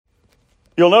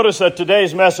You'll notice that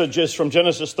today's message is from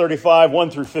Genesis 35,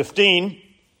 1 through 15.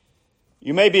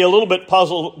 You may be a little bit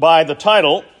puzzled by the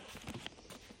title,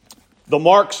 The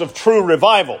Marks of True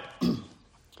Revival.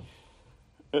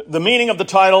 The meaning of the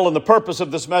title and the purpose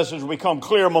of this message will become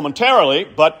clear momentarily,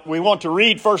 but we want to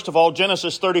read, first of all,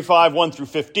 Genesis 35, 1 through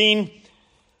 15.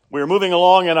 We're moving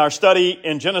along in our study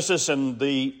in Genesis and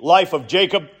the life of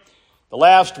Jacob. The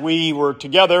last we were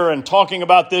together and talking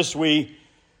about this, we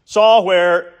saw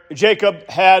where Jacob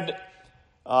had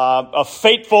a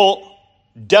fateful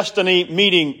destiny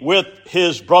meeting with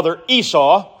his brother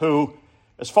Esau, who,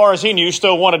 as far as he knew,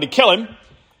 still wanted to kill him.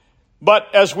 But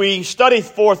as we study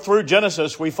forth through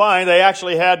Genesis, we find they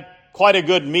actually had quite a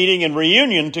good meeting and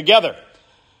reunion together.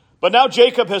 But now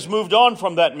Jacob has moved on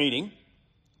from that meeting.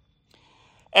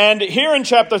 And here in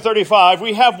chapter 35,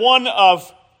 we have one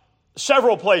of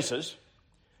several places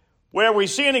where we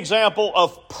see an example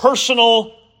of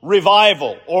personal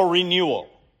revival or renewal.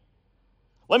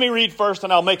 Let me read first,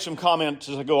 and I'll make some comments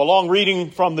as I go along, reading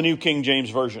from the New King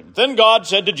James Version. Then God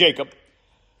said to Jacob,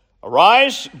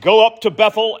 "Arise, go up to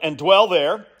Bethel and dwell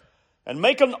there, and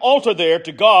make an altar there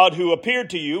to God who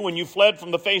appeared to you when you fled from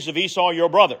the face of Esau your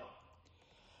brother."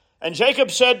 And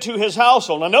Jacob said to his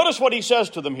household, now notice what he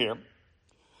says to them here,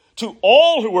 to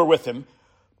all who were with him,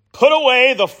 "Put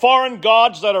away the foreign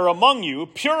gods that are among you,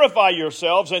 purify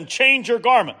yourselves, and change your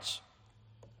garments."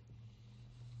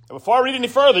 Now, before I read any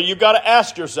further, you've got to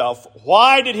ask yourself,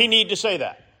 why did he need to say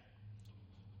that?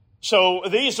 So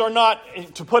these are not,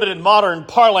 to put it in modern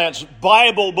parlance,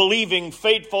 Bible-believing,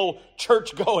 faithful,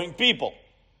 church-going people.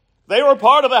 They were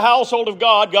part of the household of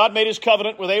God. God made his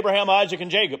covenant with Abraham, Isaac,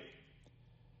 and Jacob.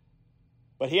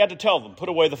 But he had to tell them, put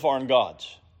away the foreign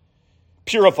gods.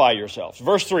 Purify yourselves.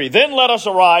 Verse 3, "Then let us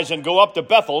arise and go up to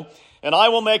Bethel, and I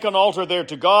will make an altar there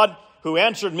to God, who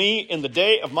answered me in the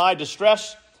day of my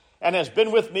distress, and has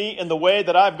been with me in the way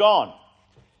that I've gone."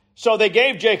 So they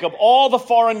gave Jacob all the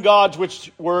foreign gods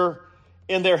which were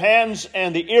in their hands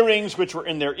and the earrings which were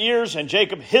in their ears, and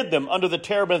Jacob hid them under the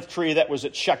terebinth tree that was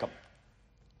at Shechem.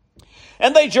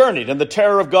 And they journeyed, and the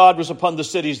terror of God was upon the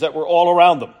cities that were all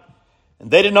around them.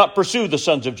 And they did not pursue the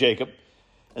sons of Jacob.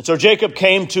 And so Jacob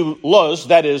came to Luz,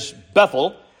 that is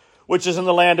Bethel, which is in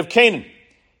the land of Canaan,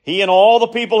 he and all the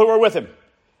people who were with him.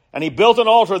 And he built an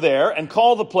altar there and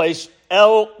called the place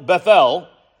El Bethel,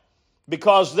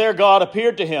 because there God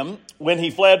appeared to him when he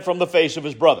fled from the face of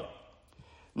his brother.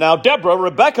 Now Deborah,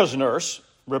 Rebekah's nurse,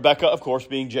 Rebekah, of course,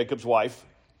 being Jacob's wife,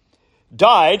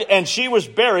 died, and she was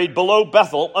buried below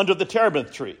Bethel under the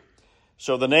terebinth tree.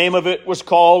 So the name of it was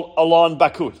called Allon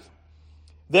Bakuth.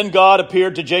 Then God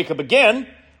appeared to Jacob again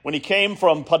when he came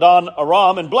from Padan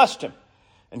Aram and blessed him.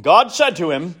 And God said to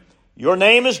him, "Your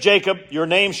name is Jacob. Your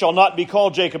name shall not be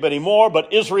called Jacob anymore,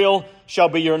 but Israel shall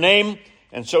be your name."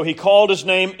 And so he called his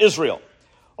name Israel.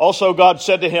 Also God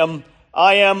said to him,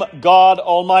 "I am God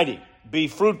Almighty. Be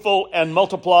fruitful and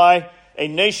multiply. A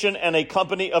nation and a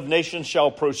company of nations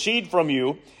shall proceed from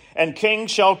you, and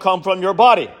kings shall come from your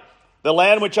body. The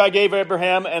land which I gave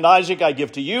Abraham and Isaac I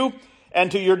give to you,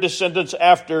 and to your descendants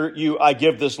after you I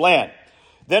give this land."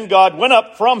 Then God went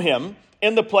up from him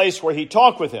in the place where he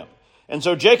talked with him. And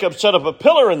so Jacob set up a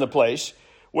pillar in the place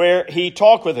where he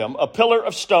talked with him, a pillar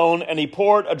of stone, and he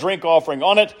poured a drink offering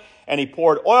on it, and he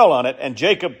poured oil on it. And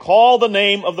Jacob called the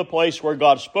name of the place where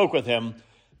God spoke with him,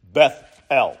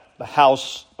 Beth-el, the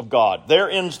house of God. There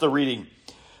ends the reading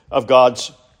of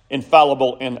God's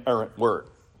infallible, inerrant word.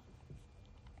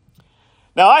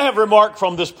 Now, I have remarked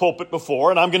from this pulpit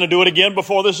before, and I'm going to do it again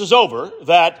before this is over,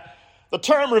 that the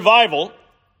term revival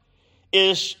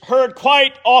is heard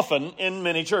quite often in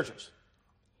many churches.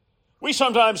 We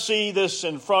sometimes see this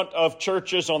in front of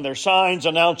churches on their signs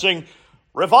announcing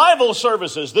revival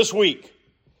services this week.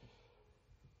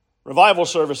 Revival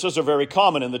services are very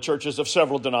common in the churches of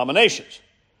several denominations,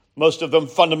 most of them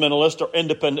fundamentalist or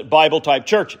independent Bible-type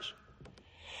churches.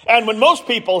 And when most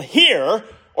people hear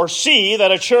or see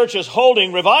that a church is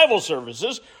holding revival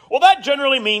services, well, that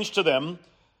generally means to them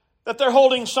that they're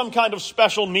holding some kind of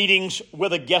special meetings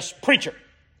with a guest preacher.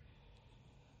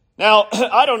 Now,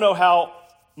 I don't know how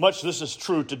much this is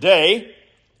true today.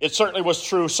 It certainly was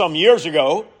true some years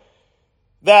ago,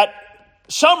 that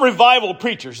some revival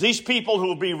preachers, these people who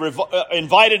will be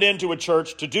invited into a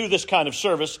church to do this kind of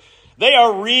service, they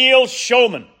are real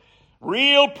showmen,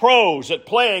 real pros at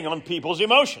playing on people's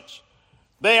emotions.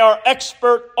 They are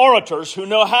expert orators who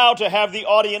know how to have the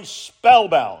audience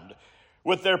spellbound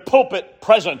with their pulpit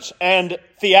presence and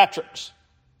theatrics.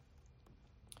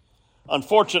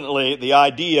 Unfortunately, the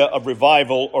idea of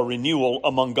revival or renewal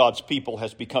among God's people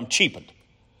has become cheapened.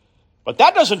 But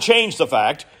that doesn't change the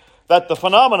fact that the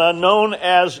phenomena known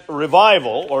as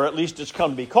revival, or at least it's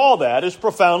come to be called that, is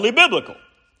profoundly biblical.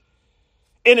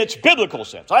 In its biblical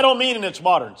sense. I don't mean in its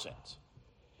modern sense.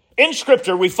 In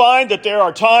Scripture, we find that there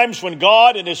are times when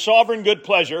God, in His sovereign good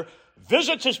pleasure,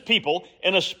 visits His people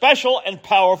in a special and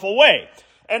powerful way.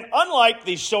 And unlike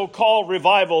these so-called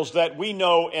revivals that we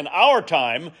know in our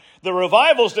time, the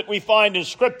revivals that we find in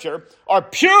Scripture are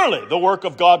purely the work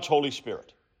of God's Holy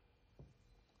Spirit.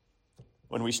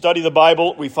 When we study the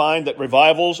Bible, we find that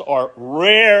revivals are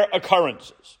rare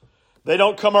occurrences. They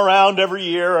don't come around every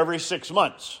year, every 6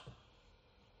 months.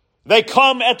 They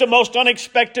come at the most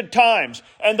unexpected times,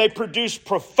 and they produce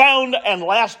profound and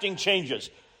lasting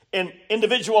changes in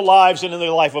individual lives and in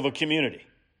the life of a community.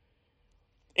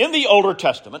 In the Older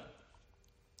Testament,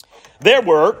 there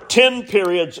were 10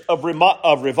 periods of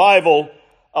revival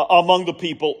among the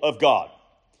people of God.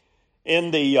 In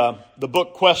the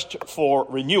book Quest for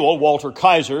Renewal, Walter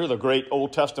Kaiser, the great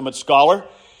Old Testament scholar,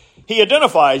 he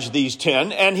identifies these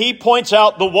 10, and he points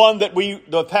out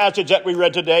the passage that we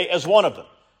read today as one of them.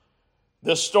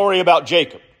 This story about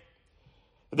Jacob.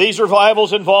 These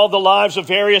revivals involved the lives of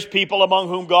various people among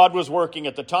whom God was working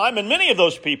at the time, and many of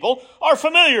those people are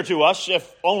familiar to us,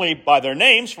 if only by their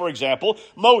names. For example,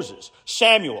 Moses,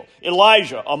 Samuel,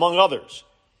 Elijah, among others.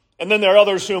 And then there are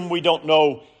others whom we don't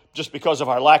know just because of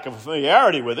our lack of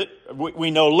familiarity with it.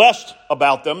 We know less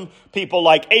about them, people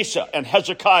like Asa and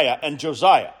Hezekiah and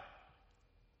Josiah.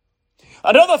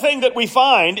 Another thing that we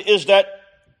find is that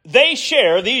they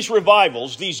share, these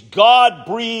revivals, these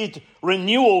God-breathed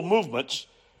renewal movements,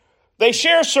 they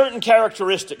share certain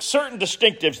characteristics, certain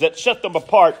distinctives that set them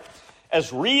apart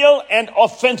as real and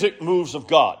authentic moves of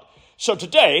God. So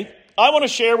today, I want to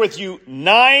share with you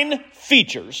 9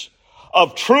 features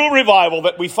of true revival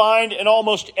that we find in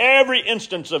almost every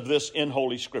instance of this in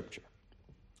Holy Scripture.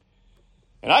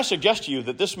 And I suggest to you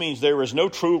that this means there is no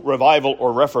true revival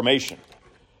or reformation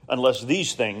unless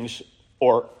these things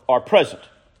are present.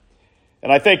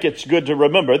 And I think it's good to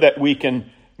remember that we can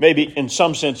maybe in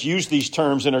some sense use these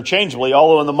terms interchangeably,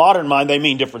 although in the modern mind they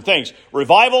mean different things.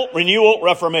 Revival, renewal,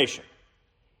 reformation.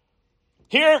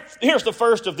 Here's the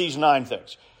first of these 9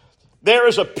 things. There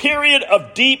is a period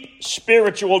of deep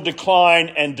spiritual decline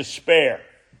and despair.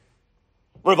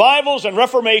 Revivals and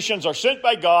reformations are sent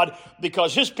by God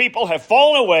because His people have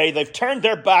fallen away. They've turned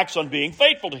their backs on being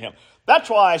faithful to Him.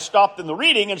 That's why I stopped in the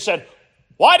reading and said,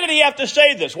 why did he have to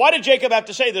say this? Why did Jacob have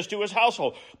to say this to his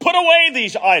household? Put away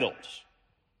these idols.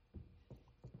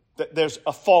 There's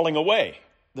a falling away.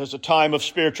 There's a time of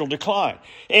spiritual decline.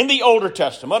 In the Older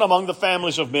Testament, among the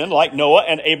families of men like Noah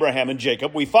and Abraham and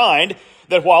Jacob, we find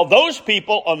that while those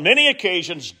people on many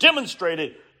occasions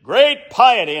demonstrated great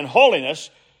piety and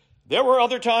holiness, there were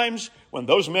other times when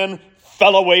those men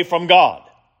fell away from God.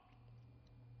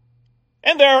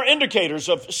 And there are indicators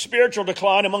of spiritual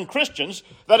decline among Christians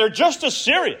that are just as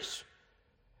serious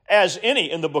as any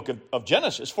in the book of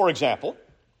Genesis. For example,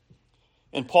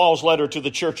 in Paul's letter to the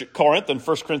church at Corinth in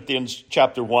 1 Corinthians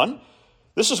chapter 1,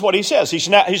 this is what he says. He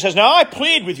says, "Now I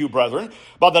plead with you, brethren,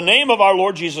 by the name of our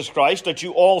Lord Jesus Christ, that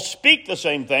you all speak the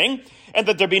same thing, and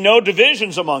that there be no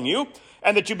divisions among you,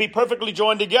 and that you be perfectly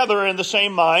joined together in the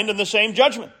same mind and the same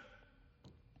judgment.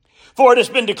 For it has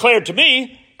been declared to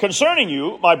me concerning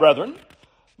you, my brethren,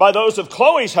 by those of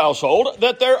Chloe's household,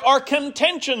 that there are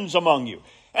contentions among you."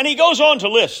 And he goes on to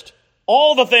list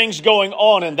all the things going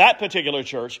on in that particular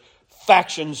church: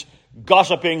 factions,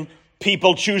 gossiping,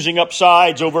 people choosing up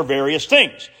sides over various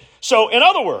things. So, in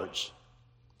other words,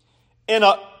 in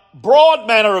a broad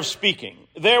manner of speaking,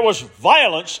 there was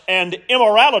violence and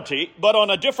immorality, but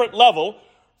on a different level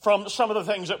from some of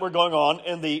the things that were going on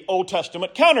in the Old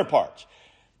Testament counterparts.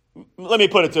 Let me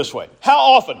put it this way. How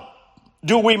often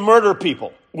do we murder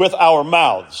people with our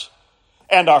mouths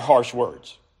and our harsh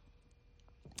words?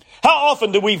 How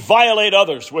often do we violate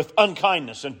others with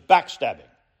unkindness and backstabbing?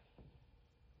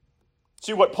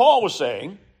 See, what Paul was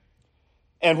saying,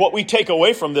 and what we take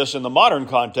away from this in the modern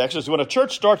context, is when a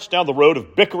church starts down the road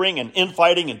of bickering and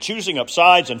infighting and choosing up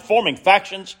sides and forming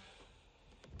factions,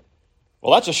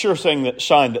 well, that's a sure sign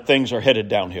that things are headed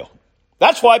downhill.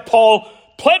 That's why Paul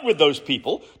pled with those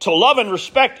people to love and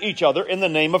respect each other in the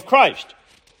name of Christ.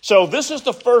 So this is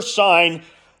the first sign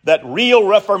that real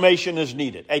reformation is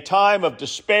needed, a time of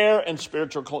despair and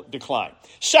spiritual decline.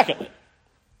 Secondly,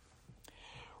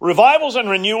 revivals and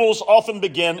renewals often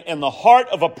begin in the heart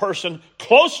of a person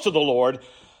close to the Lord,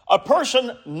 a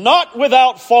person not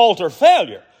without fault or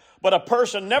failure, but a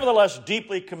person nevertheless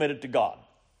deeply committed to God.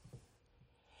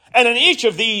 And in each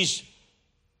of these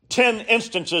 10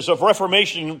 instances of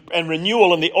reformation and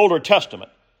renewal in the Older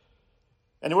Testament,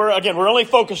 and we're only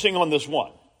focusing on this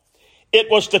one, it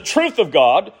was the truth of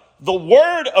God, the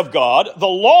Word of God, the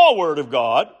law Word of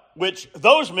God, which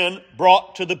those men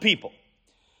brought to the people.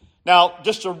 Now,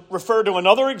 just to refer to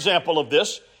another example of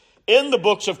this, in the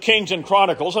books of Kings and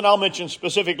Chronicles, and I'll mention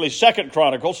specifically 2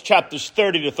 Chronicles, chapters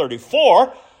 30 to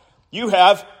 34, you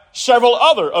have several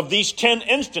other of these 10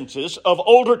 instances of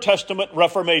Older Testament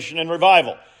Reformation and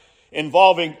revival,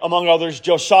 involving, among others,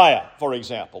 Josiah, for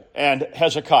example, and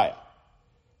Hezekiah.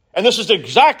 And this is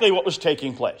exactly what was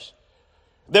taking place.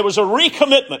 There was a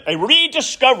recommitment, a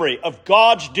rediscovery of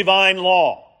God's divine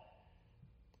law.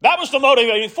 That was the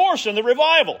motivating force in the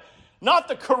revival. Not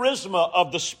the charisma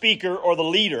of the speaker or the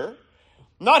leader,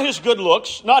 not his good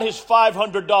looks, not his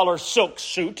 $500 silk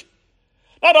suit,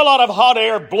 not a lot of hot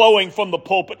air blowing from the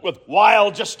pulpit with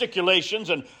wild gesticulations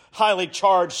and highly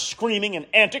charged screaming and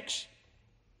antics.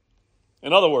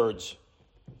 In other words,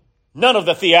 none of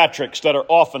the theatrics that are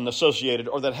often associated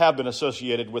or that have been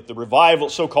associated with the revival,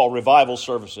 so-called revival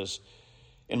services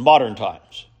in modern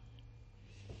times.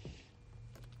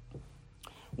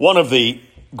 One of the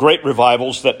great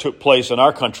revivals that took place in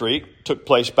our country took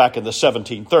place back in the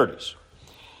 1730s.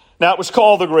 Now, it was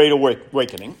called the Great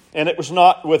Awakening, and it was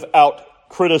not without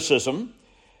criticism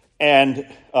and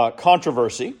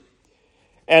controversy,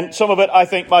 and some of it, I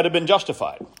think, might have been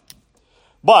justified.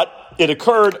 But it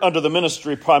occurred under the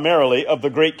ministry primarily of the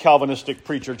great Calvinistic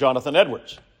preacher Jonathan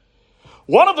Edwards.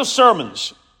 One of the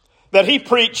sermons that he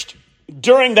preached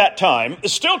during that time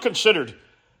is still considered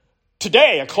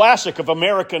today a classic of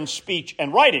American speech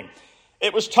and writing.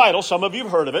 It was titled, some of you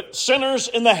have heard of it, Sinners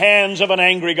in the Hands of an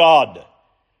Angry God.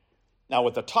 Now,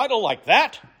 with a title like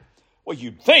that, well,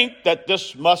 you'd think that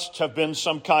this must have been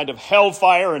some kind of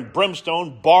hellfire and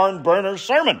brimstone barn burner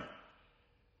sermon.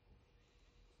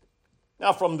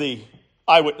 Now, from the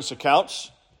eyewitness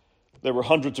accounts, there were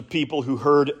hundreds of people who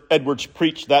heard Edwards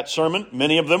preach that sermon.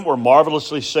 Many of them were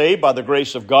marvelously saved by the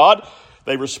grace of God.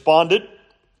 They responded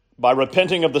by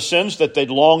repenting of the sins that they'd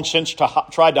long since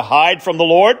tried to hide from the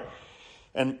Lord.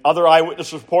 And other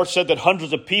eyewitness reports said that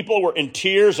hundreds of people were in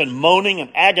tears and moaning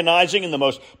and agonizing in the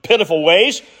most pitiful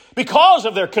ways because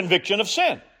of their conviction of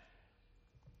sin.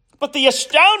 But the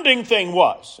astounding thing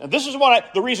was, and this is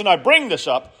the reason I bring this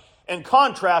up, in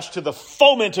contrast to the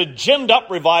fomented, ginned-up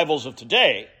revivals of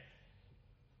today,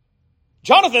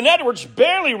 Jonathan Edwards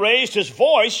barely raised his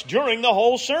voice during the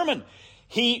whole sermon.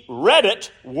 He read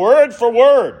it word for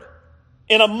word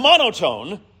in a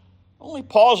monotone, only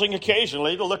pausing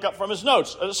occasionally to look up from his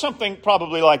notes. Something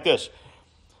probably like this.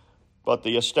 But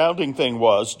the astounding thing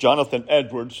was, Jonathan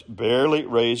Edwards barely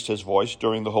raised his voice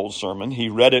during the whole sermon. He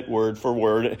read it word for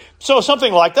word. So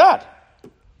something like that.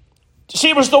 See,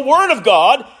 it was the Word of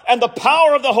God and the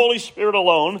power of the Holy Spirit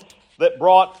alone that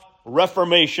brought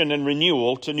reformation and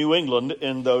renewal to New England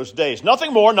in those days.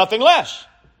 Nothing more, nothing less.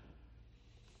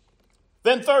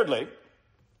 Then thirdly,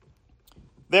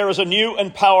 there is a new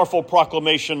and powerful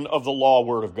proclamation of the law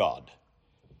Word of God.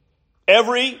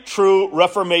 Every true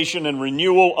reformation and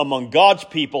renewal among God's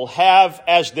people have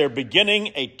as their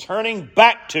beginning a turning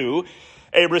back to,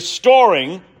 a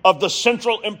restoring of the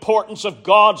central importance of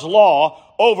God's law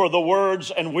over the words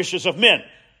and wishes of men.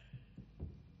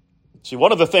 See,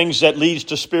 one of the things that leads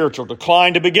to spiritual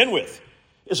decline to begin with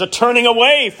is a turning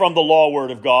away from the law Word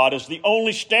of God as the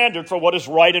only standard for what is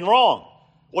right and wrong,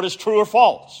 what is true or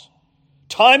false.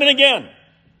 Time and again,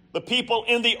 the people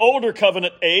in the older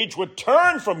covenant age would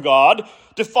turn from God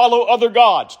to follow other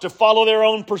gods, to follow their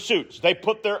own pursuits. They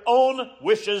put their own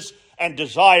wishes and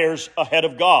desires ahead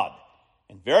of God.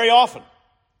 And very often,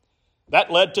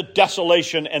 that led to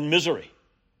desolation and misery.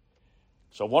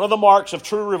 So one of the marks of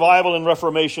true revival and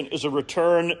reformation is a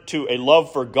return to a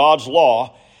love for God's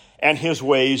law and His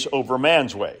ways over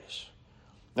man's ways.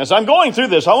 As I'm going through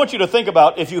this, I want you to think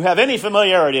about, if you have any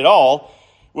familiarity at all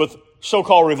with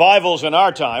so-called revivals in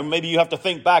our time, maybe you have to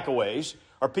think back a ways,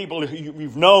 or people who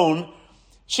you've known,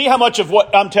 see how much of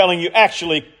what I'm telling you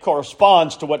actually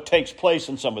corresponds to what takes place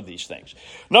in some of these things.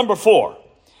 Number 4,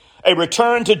 a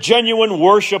return to genuine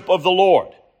worship of the Lord.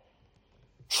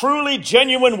 Truly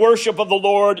genuine worship of the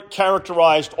Lord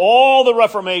characterized all the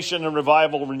Reformation and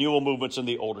revival renewal movements in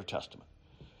the Older Testament.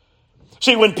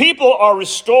 See, when people are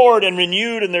restored and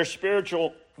renewed in their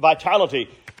spiritual vitality,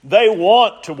 they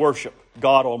want to worship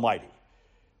God Almighty.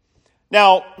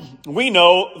 Now, we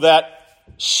know that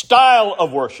style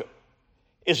of worship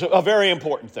is a very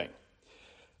important thing.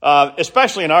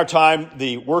 Especially in our time,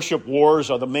 the worship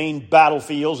wars are the main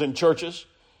battlefields in churches.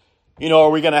 You know, are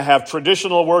we going to have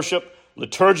traditional worship,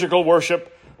 liturgical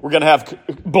worship? We're going to have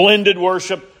blended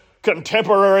worship,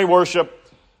 contemporary worship,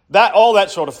 all that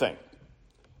sort of thing.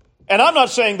 And I'm not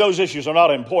saying those issues are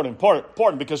not important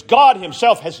because God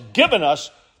Himself has given us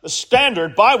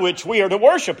standard by which we are to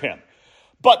worship him.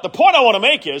 But the point I want to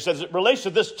make is, as it relates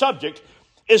to this subject,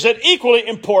 is that equally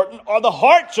important are the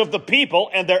hearts of the people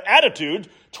and their attitude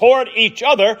toward each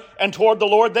other and toward the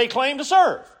Lord they claim to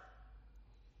serve.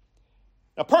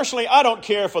 Now, personally, I don't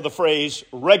care for the phrase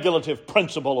regulative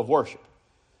principle of worship.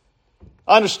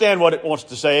 I understand what it wants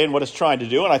to say and what it's trying to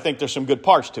do, and I think there's some good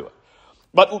parts to it.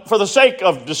 But for the sake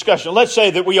of discussion, let's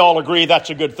say that we all agree that's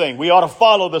a good thing. We ought to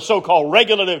follow the so-called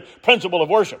regulative principle of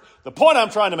worship. The point I'm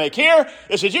trying to make here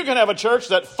is that you can have a church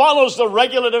that follows the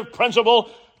regulative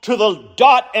principle to the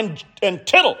dot and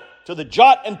tittle, to the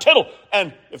jot and tittle.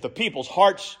 And if the people's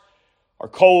hearts are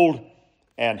cold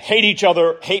and hate each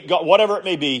other, hate God, whatever it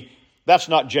may be, that's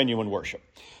not genuine worship.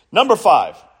 Number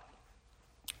 5,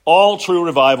 all true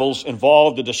revivals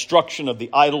involve the destruction of the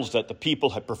idols that the people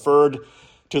had preferred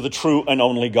to the true and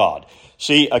only God.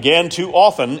 See, again, too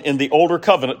often in the older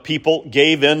covenant, people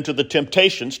gave in to the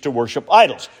temptations to worship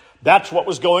idols. That's what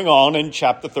was going on in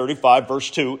chapter 35, verse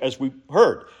 2, as we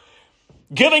heard.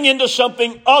 Giving into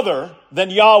something other than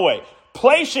Yahweh.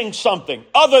 Placing something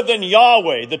other than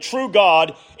Yahweh, the true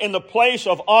God, in the place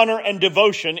of honor and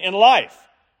devotion in life.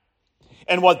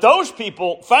 And what those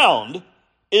people found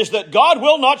is that God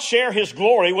will not share his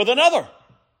glory with another,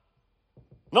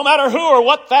 no matter who or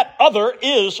what that other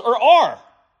is or are.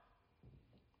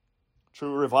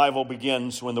 True revival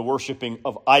begins when the worshiping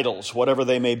of idols, whatever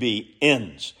they may be,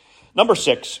 ends. Number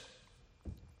 6,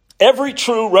 every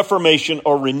true reformation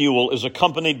or renewal is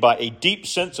accompanied by a deep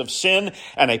sense of sin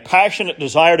and a passionate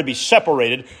desire to be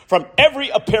separated from every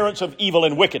appearance of evil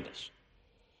and wickedness.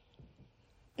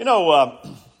 You know,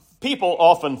 people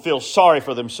often feel sorry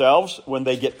for themselves when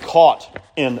they get caught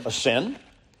in a sin.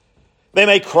 They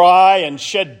may cry and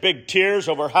shed big tears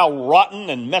over how rotten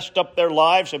and messed up their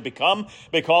lives have become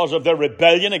because of their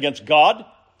rebellion against God.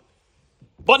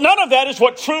 But none of that is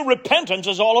what true repentance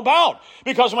is all about.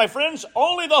 Because, my friends,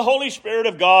 only the Holy Spirit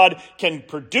of God can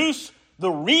produce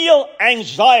the real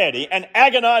anxiety and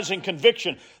agonizing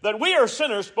conviction that we are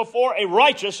sinners before a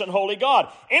righteous and holy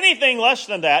God. Anything less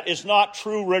than that is not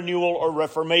true renewal or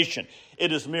reformation.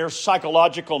 It is mere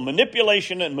psychological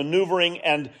manipulation and maneuvering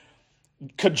and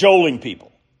cajoling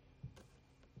people.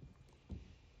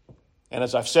 And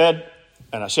as I've said,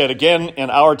 and I say it again, in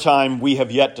our time, we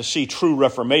have yet to see true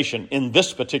reformation in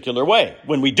this particular way.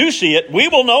 When we do see it, we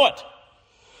will know it.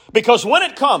 Because when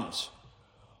it comes,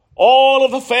 all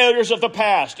of the failures of the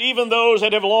past, even those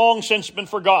that have long since been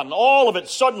forgotten, all of it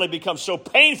suddenly becomes so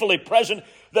painfully present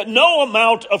that no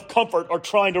amount of comfort or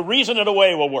trying to reason it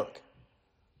away will work.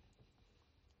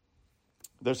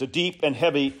 There's a deep and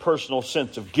heavy personal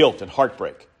sense of guilt and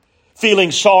heartbreak.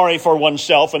 Feeling sorry for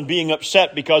oneself and being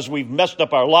upset because we've messed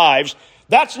up our lives,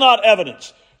 that's not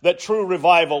evidence that true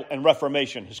revival and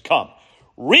reformation has come.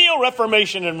 Real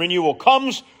reformation and renewal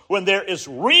comes when there is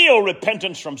real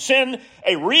repentance from sin,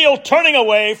 a real turning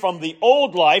away from the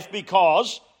old life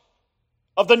because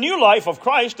of the new life of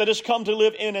Christ that has come to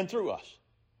live in and through us.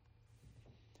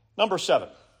 Number 7.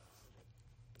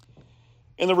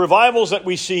 In the revivals that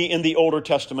we see in the Older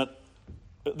Testament,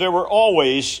 there was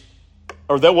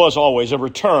always a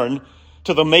return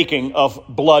to the making of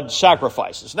blood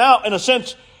sacrifices. Now, in a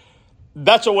sense,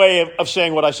 that's a way of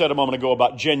saying what I said a moment ago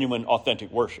about genuine,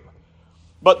 authentic worship.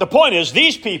 But the point is,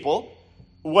 these people,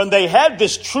 when they had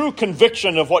this true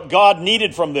conviction of what God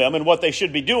needed from them and what they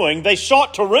should be doing, they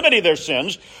sought to remedy their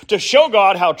sins, to show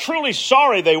God how truly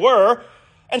sorry they were.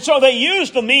 And so they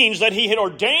used the means that he had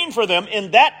ordained for them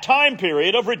in that time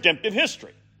period of redemptive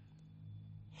history.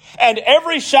 And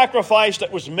every sacrifice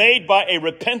that was made by a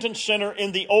repentant sinner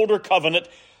in the older covenant,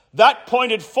 that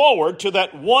pointed forward to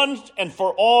that once and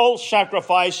for all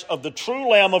sacrifice of the true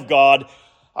Lamb of God,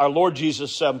 our Lord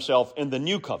Jesus himself, in the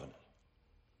new covenant.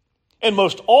 In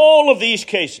most all of these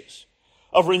cases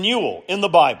of renewal in the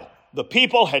Bible, the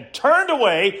people had turned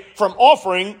away from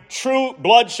offering true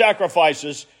blood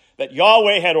sacrifices that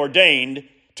Yahweh had ordained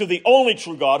to the only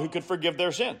true God who could forgive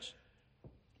their sins.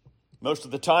 Most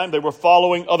of the time, they were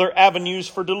following other avenues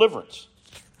for deliverance.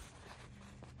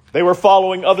 They were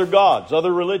following other gods,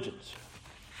 other religions.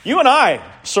 You and I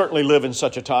certainly live in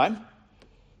such a time.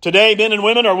 Today, men and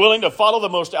women are willing to follow the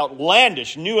most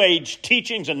outlandish New Age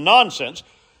teachings and nonsense.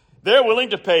 They're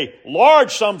willing to pay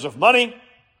large sums of money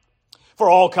for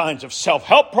all kinds of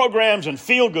self-help programs and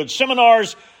feel-good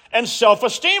seminars and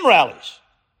self-esteem rallies.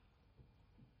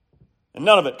 And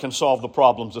none of it can solve the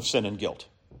problems of sin and guilt.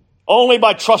 Only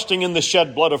by trusting in the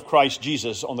shed blood of Christ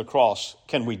Jesus on the cross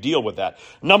can we deal with that.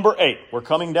 Number 8, we're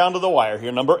coming down to the wire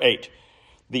here. Number 8,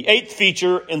 the 8th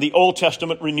feature in the Old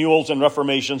Testament renewals and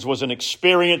reformations was an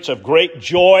experience of great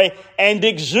joy and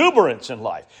exuberance in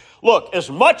life. Look, as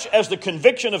much as the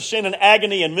conviction of sin and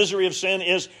agony and misery of sin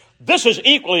is, this is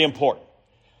equally important.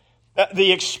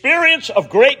 The experience of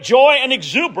great joy and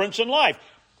exuberance in life.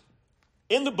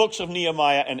 In the books of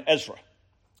Nehemiah and Ezra,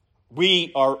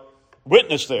 we are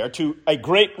witness there to a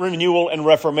great renewal and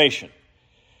reformation.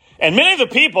 And many of the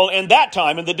people in that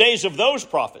time, in the days of those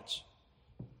prophets,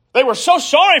 they were so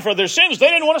sorry for their sins, they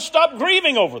didn't want to stop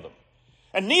grieving over them.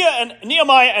 And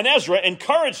Nehemiah and Ezra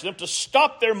encouraged them to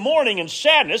stop their mourning and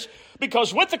sadness,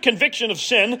 because with the conviction of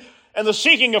sin and the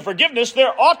seeking of forgiveness,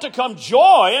 there ought to come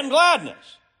joy and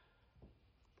gladness.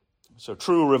 So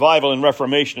true revival and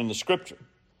reformation in the Scripture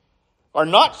are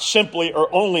not simply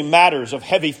or only matters of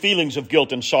heavy feelings of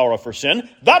guilt and sorrow for sin.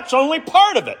 That's only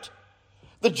part of it.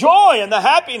 The joy and the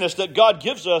happiness that God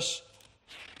gives us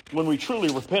when we truly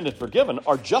repent and forgiven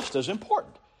are just as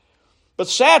important. But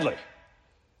sadly,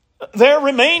 there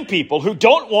remain people who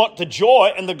don't want the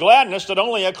joy and the gladness that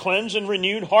only a cleansed and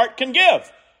renewed heart can give.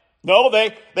 No,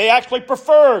 they actually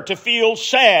prefer to feel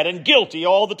sad and guilty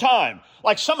all the time.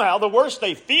 Like somehow the worse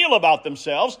they feel about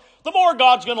themselves, the more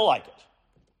God's going to like it.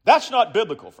 That's not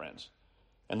biblical, friends.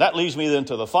 And that leads me then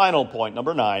to the final point,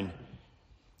 number 9.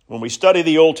 When we study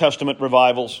the Old Testament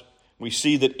revivals, we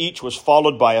see that each was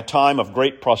followed by a time of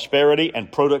great prosperity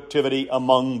and productivity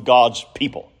among God's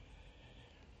people.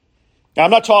 Now,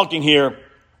 I'm not talking here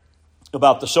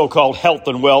about the so-called health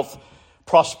and wealth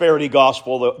prosperity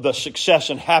gospel, the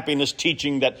success and happiness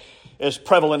teaching that is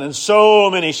prevalent in so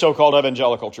many so-called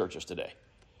evangelical churches today.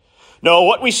 No,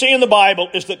 what we see in the Bible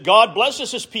is that God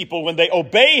blesses his people when they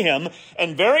obey him,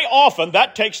 and very often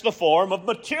that takes the form of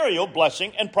material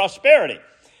blessing and prosperity.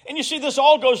 And you see, this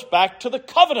all goes back to the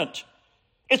covenant.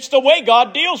 It's the way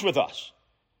God deals with us.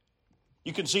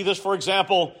 You can see this, for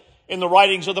example, in the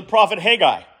writings of the prophet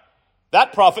Haggai.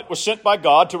 That prophet was sent by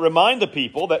God to remind the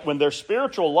people that when their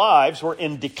spiritual lives were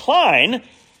in decline,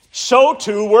 so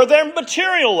too were their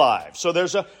material lives. So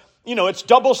there's it's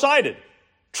double-sided.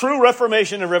 True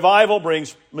reformation and revival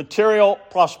brings material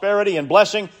prosperity and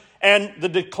blessing, and the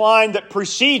decline that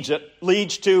precedes it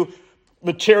leads to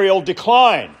material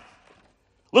decline.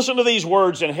 Listen to these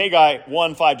words in Haggai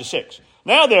 1, 5-6.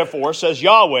 Now therefore, says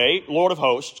Yahweh, Lord of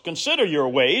hosts, consider your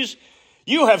ways.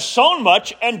 You have sown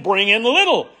much and bring in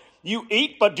little. You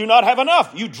eat but do not have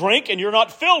enough. You drink and you're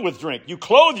not filled with drink. You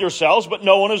clothe yourselves but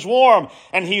no one is warm.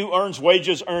 And he who earns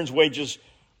wages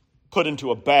put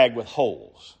into a bag with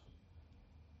holes.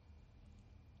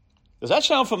 Does that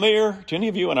sound familiar to any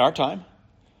of you in our time?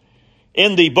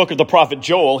 In the book of the prophet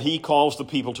Joel, he calls the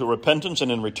people to repentance,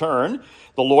 and in return,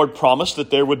 the Lord promised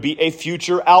that there would be a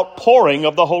future outpouring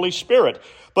of the Holy Spirit.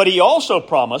 But he also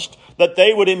promised that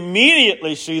they would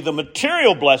immediately see the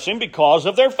material blessing because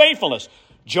of their faithfulness.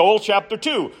 Joel chapter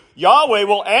 2, Yahweh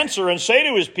will answer and say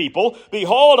to his people,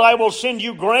 behold, I will send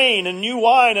you grain and new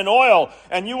wine and oil,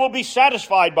 and you will be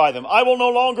satisfied by them. I will no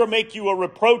longer make you a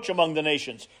reproach among the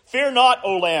nations. Fear not,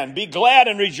 O land, be glad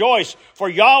and rejoice, for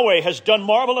Yahweh has done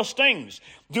marvelous things.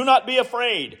 Do not be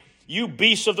afraid, you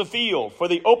beasts of the field, for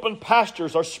the open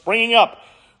pastures are springing up,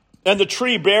 and the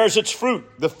tree bears its fruit.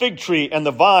 The fig tree and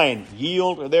the vine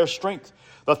yield their strength.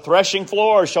 The threshing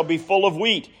floor shall be full of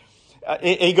wheat.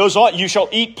 He goes on, you shall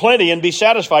eat plenty and be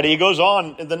satisfied. He goes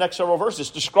on in the next several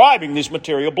verses describing these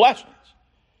material blessings.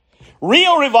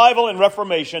 Real revival and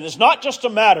reformation is not just a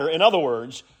matter, in other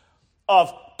words,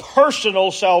 of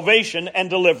personal salvation and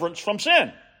deliverance from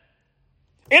sin.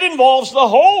 It involves the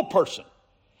whole person.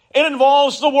 It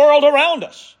involves the world around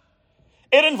us.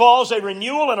 It involves a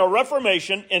renewal and a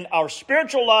reformation in our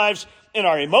spiritual lives, in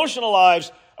our emotional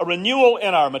lives, a renewal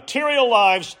in our material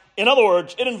lives. In other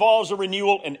words, it involves a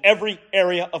renewal in every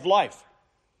area of life.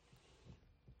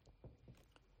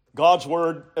 God's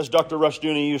word, as Dr.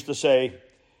 Rushdoony used to say,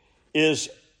 is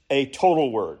a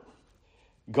total word.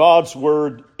 God's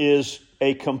word is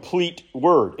a complete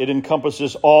word. It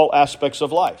encompasses all aspects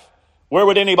of life. Where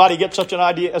would anybody get such an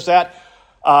idea as that?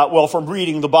 Well, from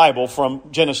reading the Bible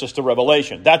from Genesis to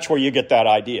Revelation. That's where you get that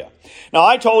idea. Now,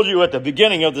 I told you at the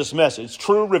beginning of this message,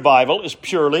 true revival is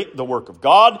purely the work of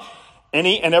God.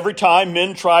 Any and every time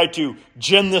men try to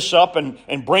gin this up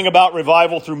and bring about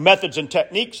revival through methods and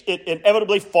techniques, it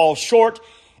inevitably falls short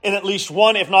in at least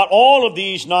one, if not all of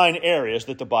these 9 areas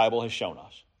that the Bible has shown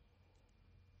us.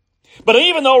 But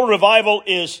even though revival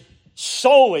is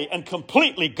solely and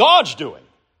completely God's doing,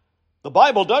 the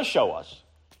Bible does show us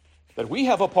that we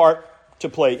have a part to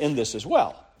play in this as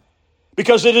well.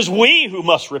 Because it is we who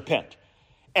must repent,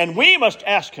 and we must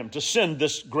ask him to send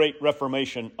this great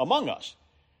reformation among us.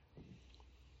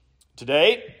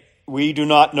 Today, we do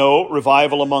not know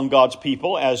revival among God's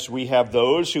people as we have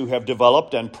those who have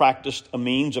developed and practiced a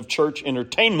means of church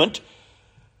entertainment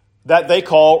that they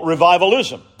call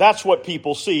revivalism. That's what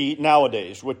people see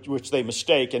nowadays, which they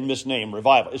mistake and misname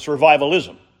revival. It's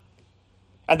revivalism.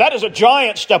 And that is a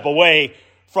giant step away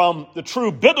from the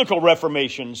true biblical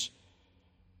reformations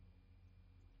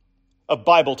of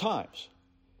Bible times.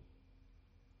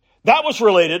 That was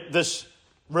related, this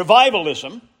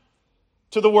revivalism,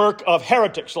 to the work of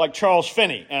heretics like Charles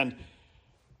Finney and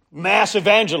mass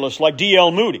evangelists like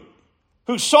D.L. Moody,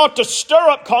 who sought to stir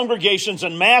up congregations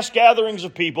and mass gatherings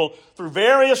of people through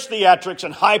various theatrics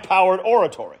and high-powered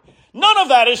oratory. None of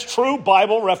that is true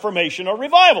Bible reformation or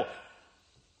revival.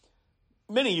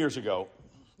 Many years ago,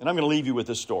 and I'm going to leave you with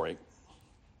this story,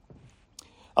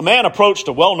 a man approached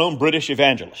a well-known British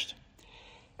evangelist,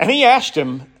 and he asked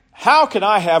him, how can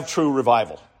I have true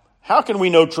revival? How can we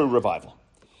know true revival?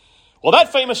 Well,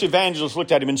 that famous evangelist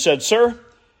looked at him and said, sir,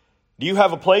 do you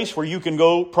have a place where you can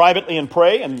go privately and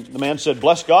pray? And the man said,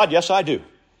 bless God, yes, I do.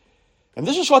 And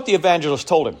this is what the evangelist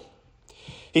told him.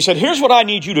 He said, here's what I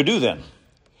need you to do then.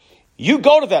 You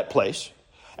go to that place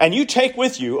and you take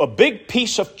with you a big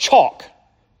piece of chalk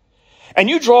and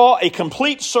you draw a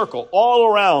complete circle all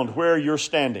around where you're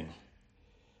standing.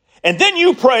 And then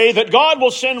you pray that God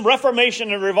will send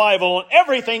reformation and revival on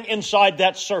everything inside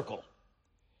that circle.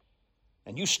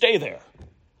 And you stay there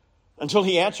until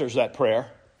he answers that prayer.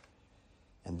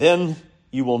 And then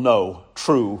you will know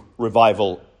true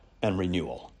revival and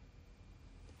renewal.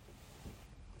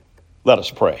 Let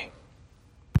us pray.